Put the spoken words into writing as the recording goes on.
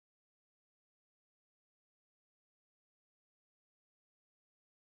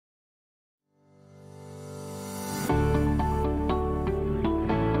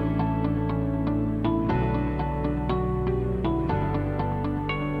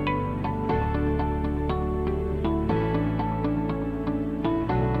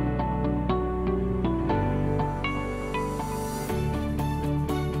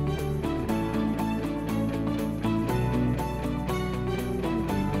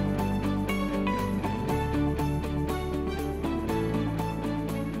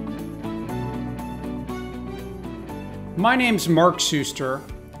My name's Mark Suster,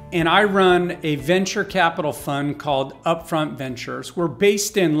 and I run a venture capital fund called Upfront Ventures. We're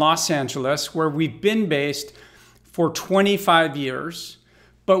based in Los Angeles, where we've been based for 25 years,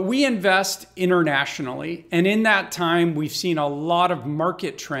 but we invest internationally. And in that time, we've seen a lot of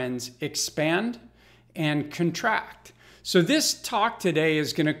market trends expand and contract. So this talk today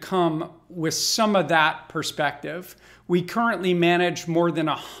is going to come with some of that perspective. We currently manage more than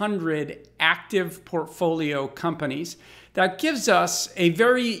 100 active portfolio companies. That gives us a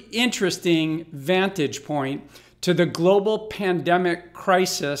very interesting vantage point to the global pandemic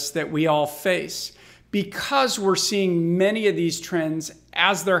crisis that we all face, because we're seeing many of these trends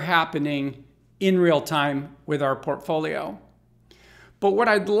as they're happening in real time with our portfolio. But what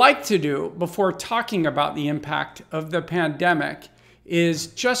I'd like to do before talking about the impact of the pandemic is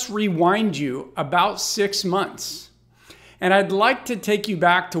just rewind you about 6 months. And I'd like to take you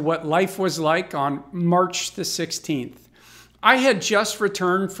back to what life was like on March the 16th. I had just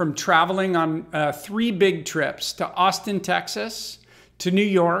returned from traveling on 3 big trips to Austin, Texas, to New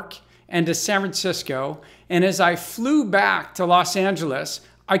York, and to San Francisco. And as I flew back to Los Angeles,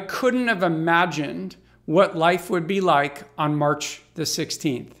 I couldn't have imagined what life would be like on March the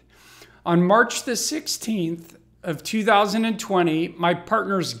 16th. On March the 16th of 2020, my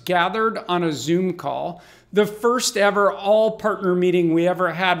partners gathered on a Zoom call, the first ever all-partner meeting we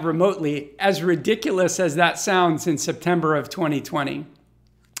ever had remotely, as ridiculous as that sounds, in September of 2020.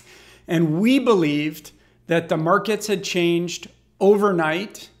 And we believed that the markets had changed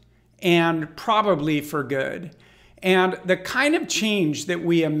overnight and probably for good. And the kind of change that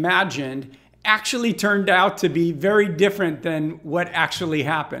we imagined actually turned out to be very different than what actually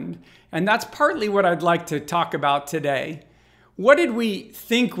happened. And that's partly what I'd like to talk about today. What did we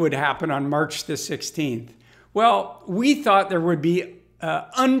think would happen on March the 16th? Well, we thought there would be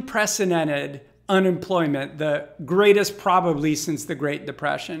unprecedented unemployment, the greatest probably since the Great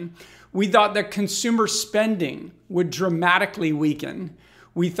Depression. We thought that consumer spending would dramatically weaken.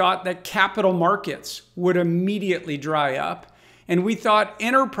 We thought that capital markets would immediately dry up. And we thought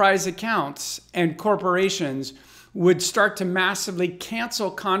enterprise accounts and corporations would start to massively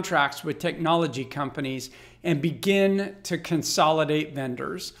cancel contracts with technology companies and begin to consolidate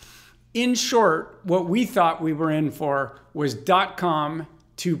vendors. In short, what we thought we were in for was .com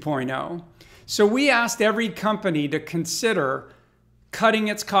 2.0. So we asked every company to consider cutting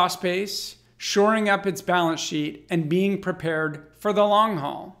its cost base, shoring up its balance sheet, and being prepared for the long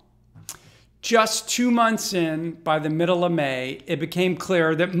haul. Just 2 months in, by the middle of May, it became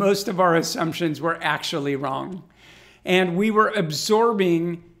clear that most of our assumptions were actually wrong. And we were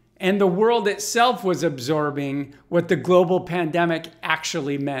absorbing, and the world itself was absorbing, what the global pandemic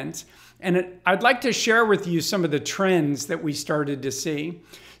actually meant. And I'd like to share with you some of the trends that we started to see.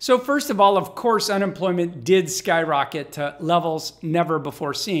 So first of all, of course, unemployment did skyrocket to levels never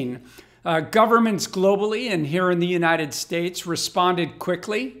before seen. Governments globally and here in the United States responded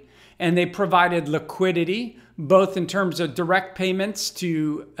quickly, and they provided liquidity, both in terms of direct payments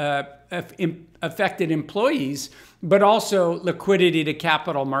to affected employees, but also liquidity to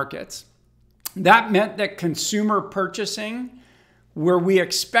capital markets. That meant that consumer purchasing, where we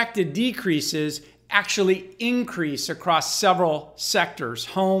expected decreases, actually increased across several sectors: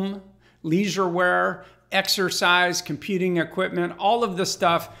 home, leisure wear, exercise, computing equipment, all of the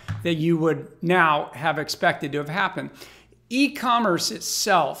stuff that you would now have expected to have happened. E-commerce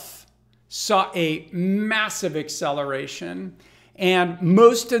itself saw a massive acceleration, and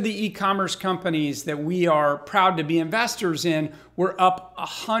most of the e-commerce companies that we are proud to be investors in were up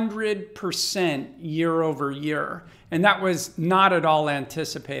 100% year over year, and that was not at all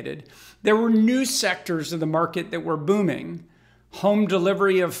anticipated. There were new sectors of the market that were booming: home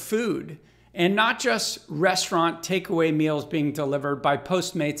delivery of food, and not just restaurant takeaway meals being delivered by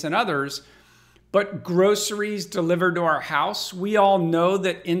Postmates and others, but groceries delivered to our house. We all know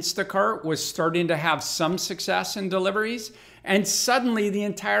that Instacart was starting to have some success in deliveries, and suddenly the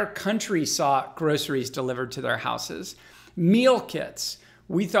entire country saw groceries delivered to their houses. Meal kits.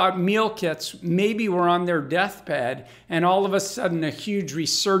 We thought meal kits maybe were on their deathbed, and all of a sudden a huge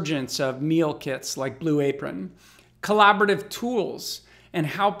resurgence of meal kits like Blue Apron. Collaborative tools and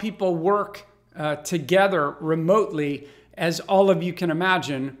how people work together remotely, as all of you can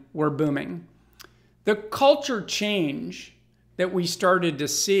imagine, were booming. The culture change that we started to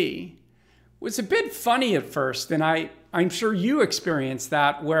see was a bit funny at first, and I'm sure you experienced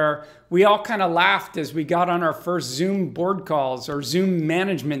that, where we all kind of laughed as we got on our first Zoom board calls or Zoom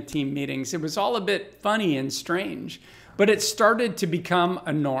management team meetings. It was all a bit funny and strange, but it started to become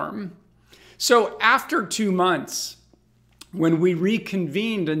a norm. So after 2 months, when we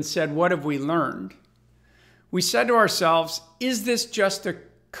reconvened and said, what have we learned? we said to ourselves, is this just a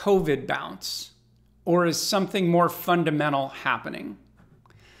COVID bounce, or is something more fundamental happening?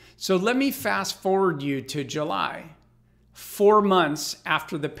 So let me fast forward you to July, 4 months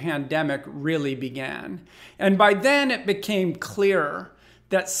after the pandemic really began. And by then it became clear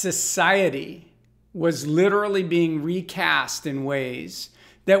that society was literally being recast in ways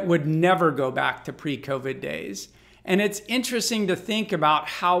that would never go back to pre-COVID days. And it's interesting to think about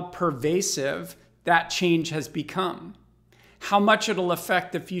how pervasive that change has become, how much it'll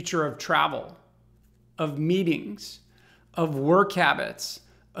affect the future of travel, of meetings, of work habits,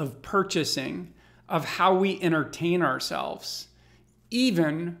 of purchasing, of how we entertain ourselves,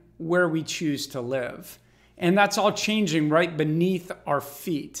 even where we choose to live. And that's all changing right beneath our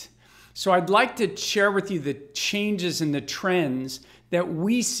feet. So I'd like to share with you the changes and the trends that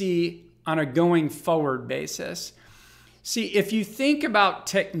we see on a going forward basis. See, if you think about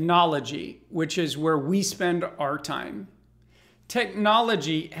technology, which is where we spend our time,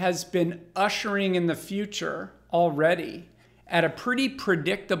 technology has been ushering in the future already at a pretty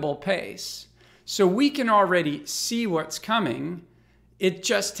predictable pace. So we can already see what's coming. It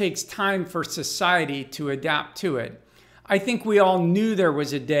just takes time for society to adapt to it. I think we all knew there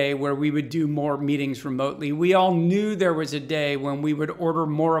was a day where we would do more meetings remotely. We all knew there was a day when we would order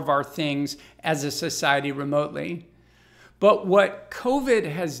more of our things as a society remotely. But what COVID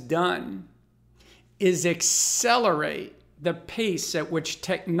has done is accelerate the pace at which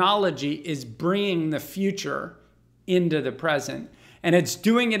technology is bringing the future into the present. And it's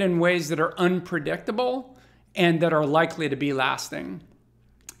doing it in ways that are unpredictable and that are likely to be lasting.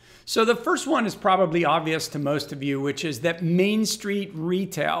 So the first one is probably obvious to most of you, which is that Main Street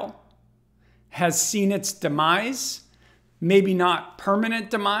retail has seen its demise, maybe not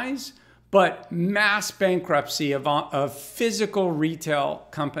permanent demise, but mass bankruptcy of physical retail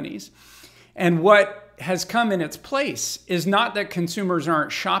companies. And what has come in its place is not that consumers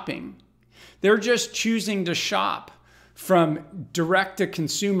aren't shopping. They're just choosing to shop from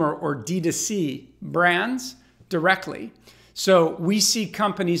direct-to-consumer or D2C brands directly. So we see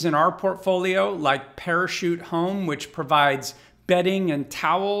companies in our portfolio like Parachute Home, which provides bedding and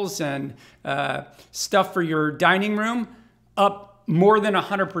towels and stuff for your dining room, up more than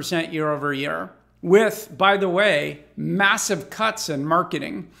 100% year over year, with, by the way, massive cuts in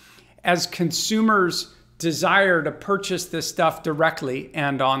marketing as consumers desire to purchase this stuff directly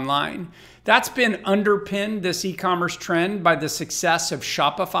and online. That's been underpinned, this e-commerce trend, by the success of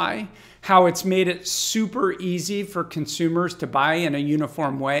Shopify, how it's made it super easy for consumers to buy in a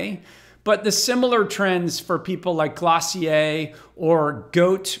uniform way. But the similar trends for people like Glossier or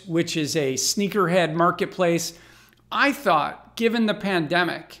GOAT, which is a sneakerhead marketplace, I thought, given the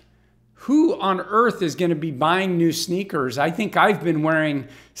pandemic, who on earth is going to be buying new sneakers? I think I've been wearing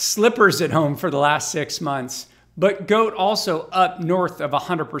slippers at home for the last 6 months. But GOAT also up north of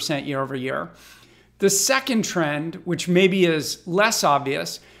 100% year over year. The second trend, which maybe is less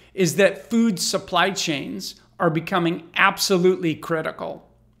obvious, is that food supply chains are becoming absolutely critical.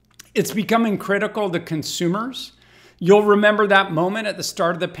 It's becoming critical to consumers. You'll remember that moment at the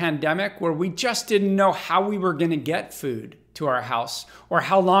start of the pandemic where we just didn't know how we were going to get food to our house or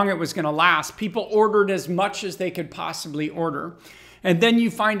how long it was going to last. People ordered as much as they could possibly order. And then you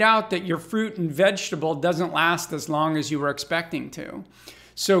find out that your fruit and vegetable doesn't last as long as you were expecting to.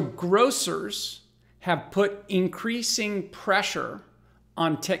 So grocers have put increasing pressure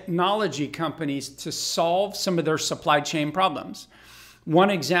on technology companies to solve some of their supply chain problems.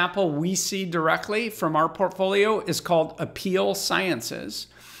 One example we see directly from our portfolio is called Appeal Sciences.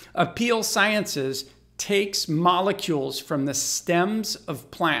 Appeal Sciences takes molecules from the stems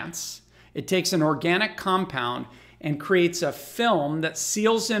of plants. It takes an organic compound and creates a film that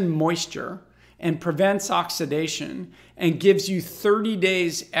seals in moisture and prevents oxidation and gives you 30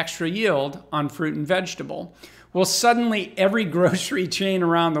 days extra yield on fruit and vegetable. Well, suddenly every grocery chain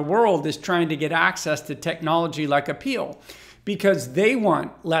around the world is trying to get access to technology like Appeal because they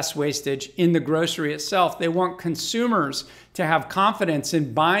want less wastage in the grocery itself. They want consumers to have confidence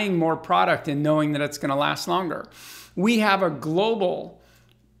in buying more product and knowing that it's going to last longer. We have a global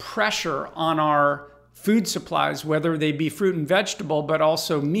pressure on our food supplies, whether they be fruit and vegetable, but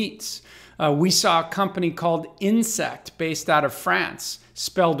also meats. We saw a company called Insect based out of France,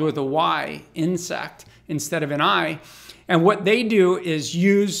 spelled with a Y, Insect, instead of an I. And what they do is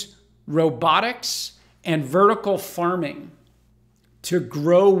use robotics and vertical farming to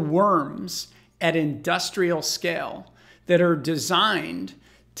grow worms at industrial scale that are designed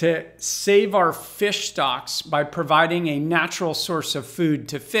to save our fish stocks by providing a natural source of food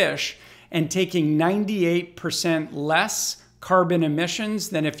to fish and taking 98% less carbon emissions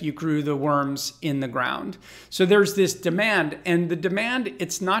than if you grew the worms in the ground. So there's this demand, and the demand,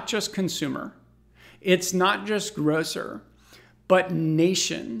 it's not just consumer, it's not just grocer, but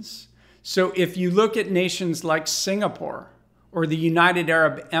nations. So if you look at nations like Singapore or the United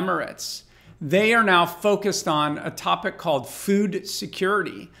Arab Emirates, they are now focused on a topic called food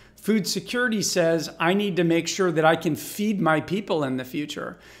security. Food security says, I need to make sure that I can feed my people in the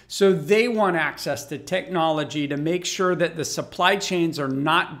future. So they want access to technology to make sure that the supply chains are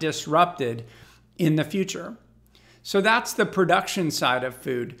not disrupted in the future. So that's the production side of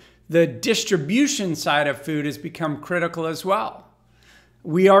food. The distribution side of food has become critical as well.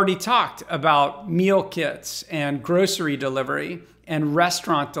 We already talked about meal kits and grocery delivery and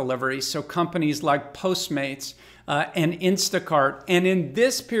restaurant delivery. So companies like Postmates and Instacart. And in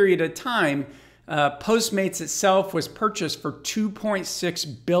this period of time, Postmates itself was purchased for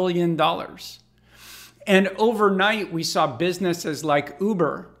 $2.6 billion. And overnight, we saw businesses like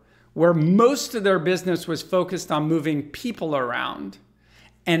Uber, where most of their business was focused on moving people around.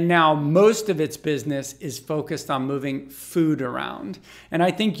 And now most of its business is focused on moving food around. And I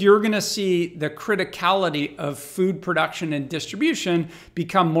think you're going to see the criticality of food production and distribution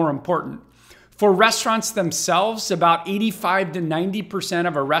become more important. For restaurants themselves, about 85 to 90%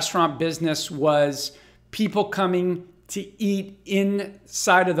 of a restaurant business was people coming to eat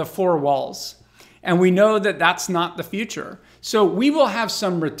inside of the four walls. And we know that that's not the future. So we will have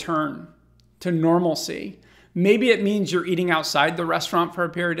some return to normalcy. Maybe it means you're eating outside the restaurant for a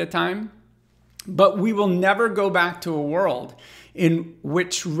period of time, but we will never go back to a world in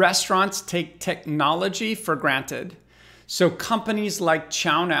which restaurants take technology for granted. So companies like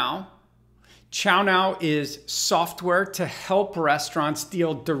ChowNow is software to help restaurants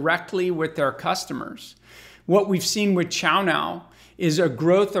deal directly with their customers. What we've seen with ChowNow is a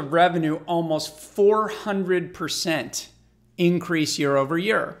growth of revenue almost 400% increase year over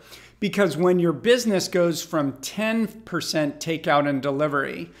year. Because when your business goes from 10% takeout and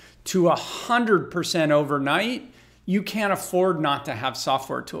delivery to 100% overnight, you can't afford not to have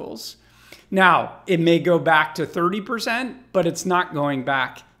software tools. Now, it may go back to 30%, but it's not going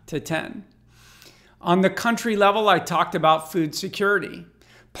back to 10%. On the country level, I talked about food security.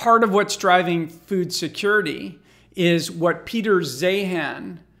 Part of what's driving food security is what Peter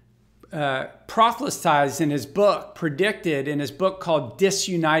Zahan prophesized in his book, predicted in his book called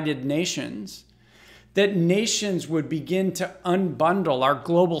Disunited Nations, that nations would begin to unbundle, our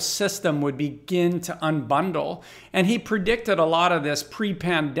global system would begin to unbundle. And he predicted a lot of this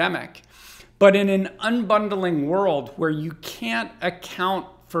pre-pandemic. But in an unbundling world where you can't account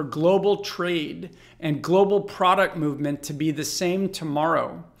for global trade and global product movement to be the same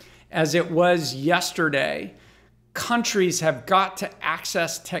tomorrow as it was yesterday, countries have got to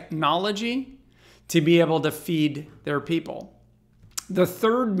access technology to be able to feed their people. The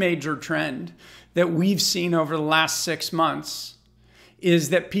third major trend that we've seen over the last 6 months is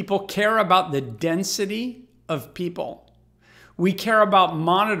that people care about the density of people. We care about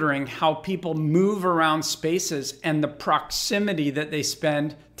monitoring how people move around spaces and the proximity that they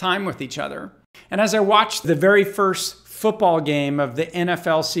spend time with each other. And as I watched the very first football game of the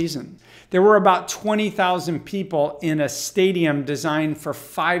NFL season, there were about 20,000 people in a stadium designed for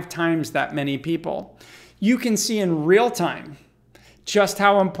 5 times that many people. You can see in real time just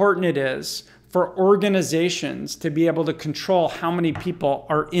how important it is for organizations to be able to control how many people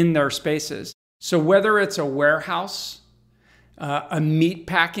are in their spaces. So whether it's a warehouse, a meat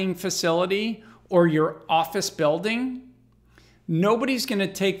packing facility, or your office building, nobody's going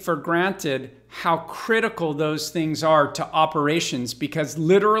to take for granted how critical those things are to operations, because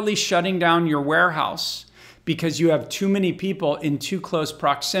literally shutting down your warehouse because you have too many people in too close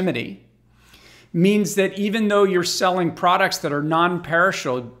proximity means that even though you're selling products that are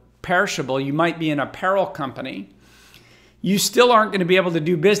non-perishable, you might be an apparel company, you still aren't going to be able to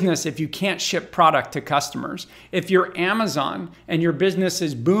do business if you can't ship product to customers. If you're Amazon and your business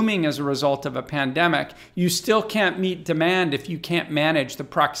is booming as a result of a pandemic, you still can't meet demand if you can't manage the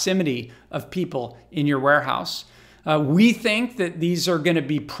proximity of people in your warehouse. We think that these are going to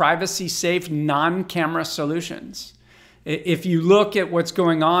be privacy-safe, non-camera solutions. If you look at what's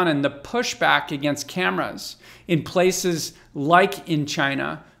going on and the pushback against cameras in places like in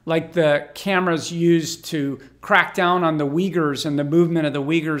China, like the cameras used to crack down on the Uyghurs and the movement of the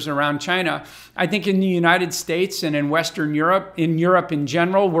Uyghurs around China, I think in the United States and in Western Europe, in Europe in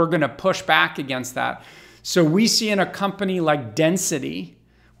general, we're going to push back against that. So we see in a company like Density,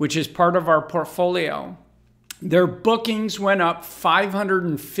 which is part of our portfolio, their bookings went up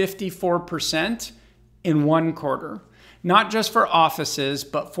 554% in 1 quarter. not just for offices,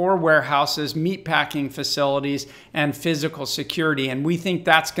 but for warehouses, meatpacking facilities, and physical security. And we think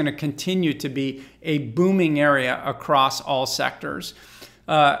that's going to continue to be a booming area across all sectors.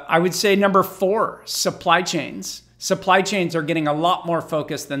 I would say number 4, supply chains. Supply chains are getting a lot more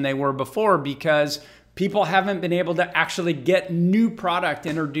focused than they were before because people haven't been able to actually get new product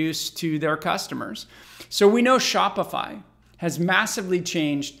introduced to their customers. So we know Shopify has massively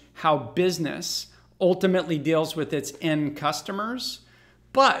changed how business ultimately deals with its end customers.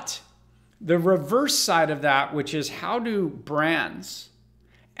 But the reverse side of that, which is how do brands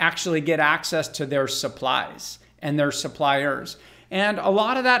actually get access to their supplies and their suppliers? And a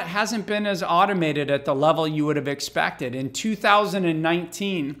lot of that hasn't been as automated at the level you would have expected. In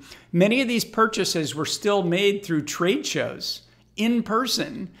 2019, many of these purchases were still made through trade shows in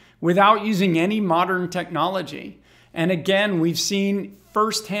person without using any modern technology. And again, we've seen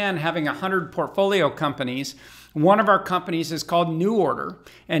firsthand having 100 portfolio companies. One of our companies is called New Order,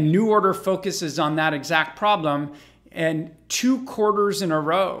 and New Order focuses on that exact problem. And 2 quarters in a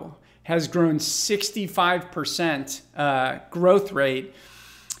row has grown 65% growth rate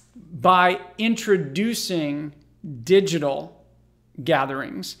by introducing digital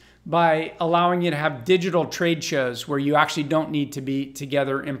gatherings, by allowing you to have digital trade shows where you actually don't need to be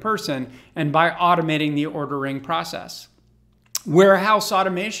together in person, and by automating the ordering process. Warehouse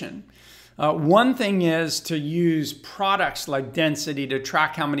automation. One thing is to use products like density to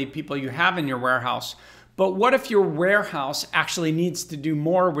track how many people you have in your warehouse. But what if your warehouse actually needs to do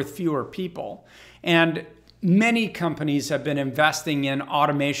more with fewer people? And many companies have been investing in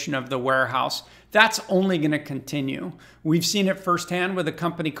automation of the warehouse. That's only going to continue. We've seen it firsthand with a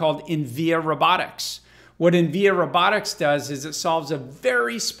company called Envia Robotics. What Envia Robotics does is it solves a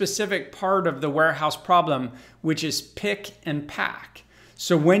very specific part of the warehouse problem, which is pick and pack.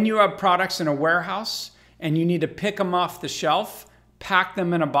 So when you have products in a warehouse and you need to pick them off the shelf, pack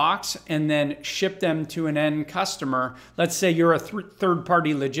them in a box, and then ship them to an end customer. Let's say you're a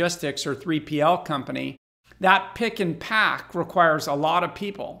third-party logistics or 3PL company. That pick and pack requires a lot of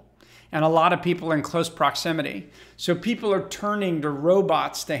people and a lot of people in close proximity. So people are turning to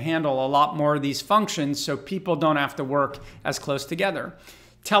robots to handle a lot more of these functions so people don't have to work as close together.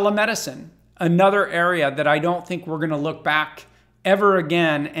 Telemedicine, another area that I don't think we're going to look back ever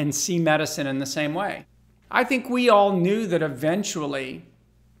again and see medicine in the same way. I think we all knew that eventually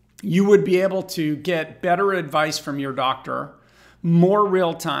you would be able to get better advice from your doctor, more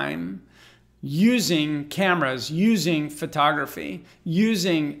real time, using cameras, using photography,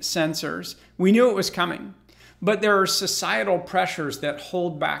 using sensors. We knew it was coming, but there are societal pressures that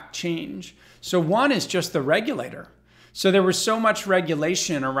hold back change. So one is just the regulator. So there was so much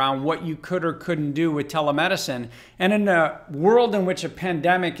regulation around what you could or couldn't do with telemedicine. And in a world in which a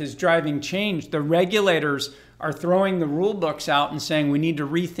pandemic is driving change, the regulators are throwing the rule books out and saying we need to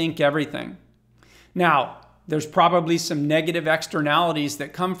rethink everything. Now, there's probably some negative externalities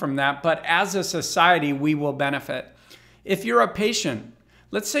that come from that, but as a society, we will benefit. If you're a patient,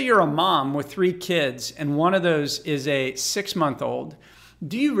 let's say you're a mom with 3 kids and one of those is a 6-month-old,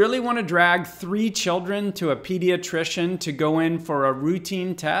 do you really want to drag 3 children to a pediatrician to go in for a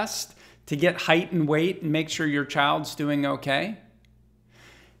routine test to get height and weight and make sure your child's doing okay?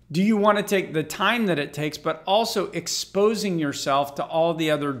 Do you want to take the time that it takes, but also exposing yourself to all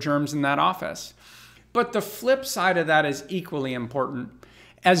the other germs in that office? But the flip side of that is equally important.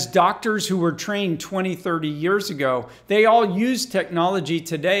 As doctors who were trained 20, 30 years ago, they all use technology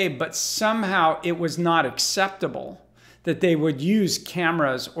today, but somehow it was not acceptable that they would use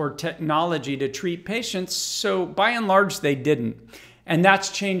cameras or technology to treat patients. So by and large, they didn't. And that's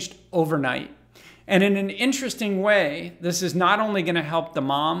changed overnight. And in an interesting way, this is not only going to help the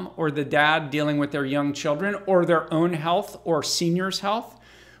mom or the dad dealing with their young children or their own health or seniors' health,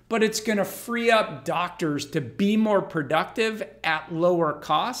 but it's going to free up doctors to be more productive at lower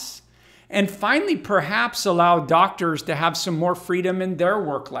costs. And finally, perhaps allow doctors to have some more freedom in their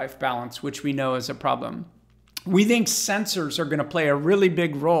work-life balance, which we know is a problem. We think sensors are going to play a really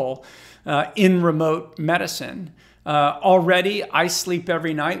big role in remote medicine. Already, I sleep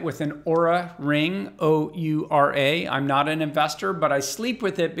every night with an Oura ring, O-U-R-A. I'm not an investor, but I sleep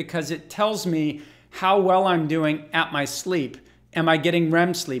with it because it tells me how well I'm doing at my sleep. Am I getting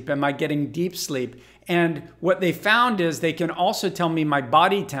REM sleep? Am I getting deep sleep? And what they found is they can also tell me my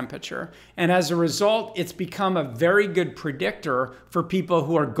body temperature. And as a result, it's become a very good predictor for people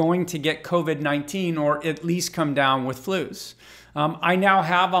who are going to get COVID-19 or at least come down with flus. I now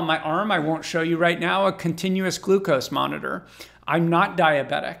have on my arm, I won't show you right now, a continuous glucose monitor. I'm not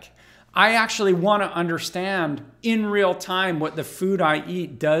diabetic. I actually want to understand in real time what the food I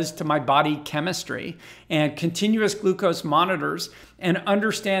eat does to my body chemistry, and continuous glucose monitors, and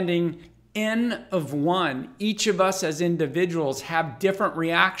understanding N of 1. Each of us as individuals have different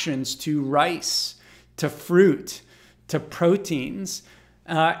reactions to rice, to fruit, to proteins,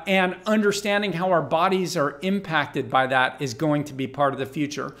 and understanding how our bodies are impacted by that is going to be part of the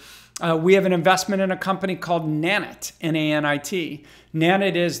future. We have an investment in a company called Nanit, N-A-N-I-T.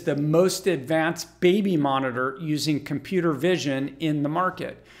 Nanit is the most advanced baby monitor using computer vision in the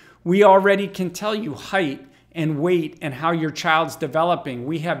market. We already can tell you height and weight and how your child's developing.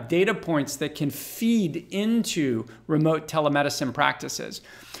 We have data points that can feed into remote telemedicine practices.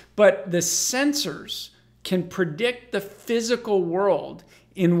 But the sensors can predict the physical world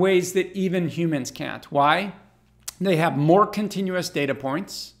in ways that even humans can't. Why? They have more continuous data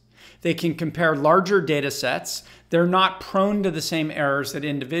points. They can compare larger data sets. They're not prone to the same errors that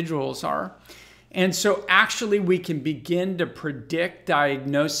individuals are. And so actually we can begin to predict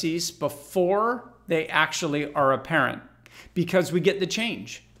diagnoses before they actually are apparent, because we get the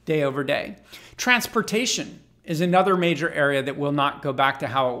change day over day. Transportation is another major area that will not go back to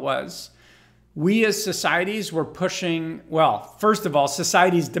how it was. We as societies were pushing, well, first of all,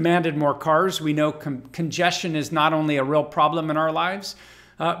 societies demanded more cars. We know congestion is not only a real problem in our lives,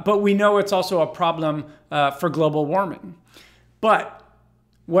 but we know it's also a problem for global warming. But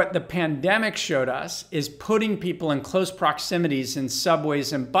what the pandemic showed us is putting people in close proximities in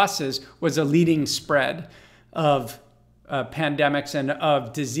subways and buses was a leading spread of pandemics and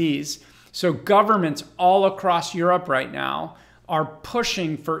of disease. So governments all across Europe right now are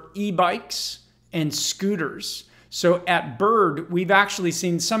pushing for e-bikes and scooters. So at Bird, we've actually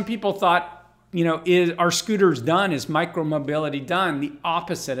seen some people thought, are scooters done? Is micromobility done? The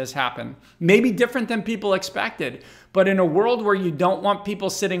opposite has happened. Maybe different than people expected, but in a world where you don't want people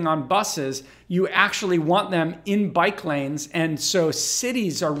sitting on buses, you actually want them in bike lanes. And so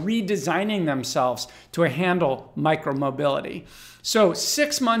cities are redesigning themselves to handle micromobility. So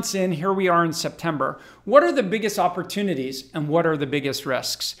 6 months in, here we are in September. What are the biggest opportunities and what are the biggest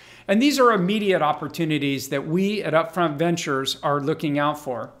risks? And these are immediate opportunities that we at Upfront Ventures are looking out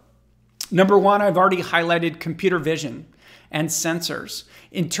for. Number one, I've already highlighted computer vision and sensors,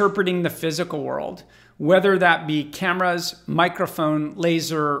 interpreting the physical world, whether that be cameras, microphone,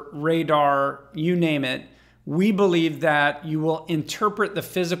 laser, radar, you name it. We believe that you will interpret the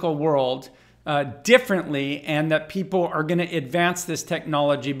physical world differently, and that people are going to advance this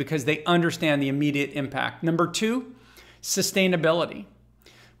technology because they understand the immediate impact. Number two, sustainability.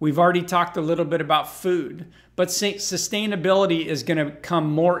 We've already talked a little bit about food, but sustainability is going to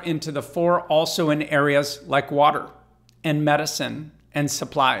come more into the fore also in areas like water and medicine and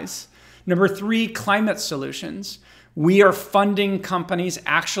supplies. Number three, climate solutions. We are funding companies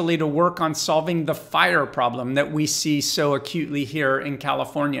actually to work on solving the fire problem that we see so acutely here in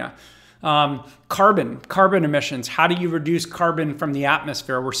California. Carbon emissions. How do you reduce carbon from the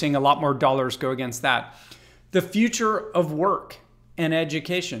atmosphere? We're seeing a lot more dollars go against that. The future of work and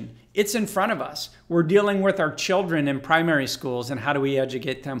education. It's in front of us. We're dealing with our children in primary schools and how do we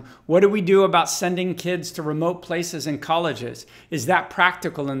educate them? What do we do about sending kids to remote places and colleges? Is that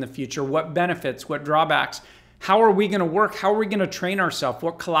practical in the future? What benefits? What drawbacks? How are we going to work? How are we going to train ourselves?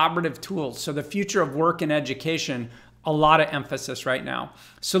 What collaborative tools? So the future of work and education, a lot of emphasis right now.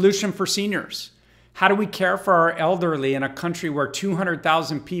 Solution for seniors. How do we care for our elderly in a country where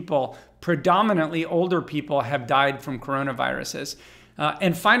 200,000 people, predominantly older people, have died from coronaviruses?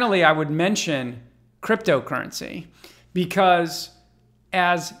 And finally, I would mention cryptocurrency, because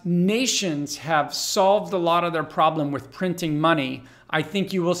as nations have solved a lot of their problem with printing money, I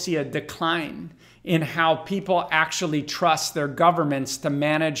think you will see a decline in how people actually trust their governments to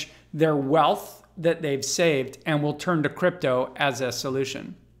manage their wealth that they've saved, and will turn to crypto as a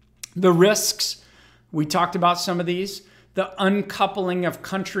solution. The risks, we talked about some of these. The uncoupling of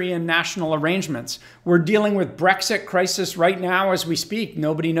country and national arrangements. We're dealing with Brexit crisis right now as we speak.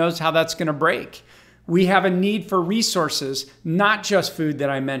 Nobody knows how that's going to break. We have a need for resources, not just food that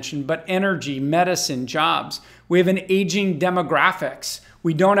I mentioned, but energy, medicine, jobs. We have an aging demographics.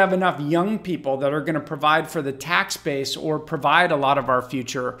 We don't have enough young people that are going to provide for the tax base or provide a lot of our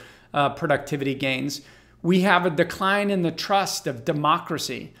future productivity gains. We have a decline in the trust of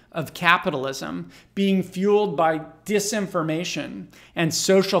democracy, of capitalism, being fueled by disinformation and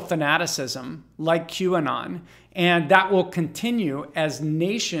social fanaticism like QAnon. And that will continue as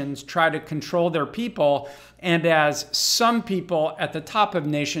nations try to control their people and as some people at the top of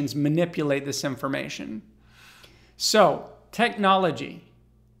nations manipulate this information. So, technology,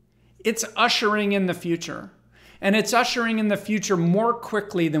 it's ushering in the future. and it's ushering in the future more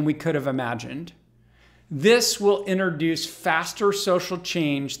quickly than we could have imagined. This will introduce faster social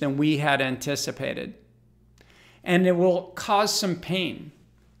change than we had anticipated. And it will cause some pain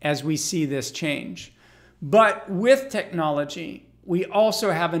as we see this change. But with technology, we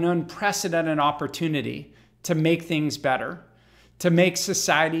also have an unprecedented opportunity to make things better, to make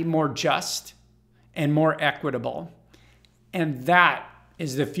society more just and more equitable. And that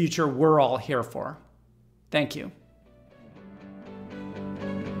is the future we're all here for. Thank you.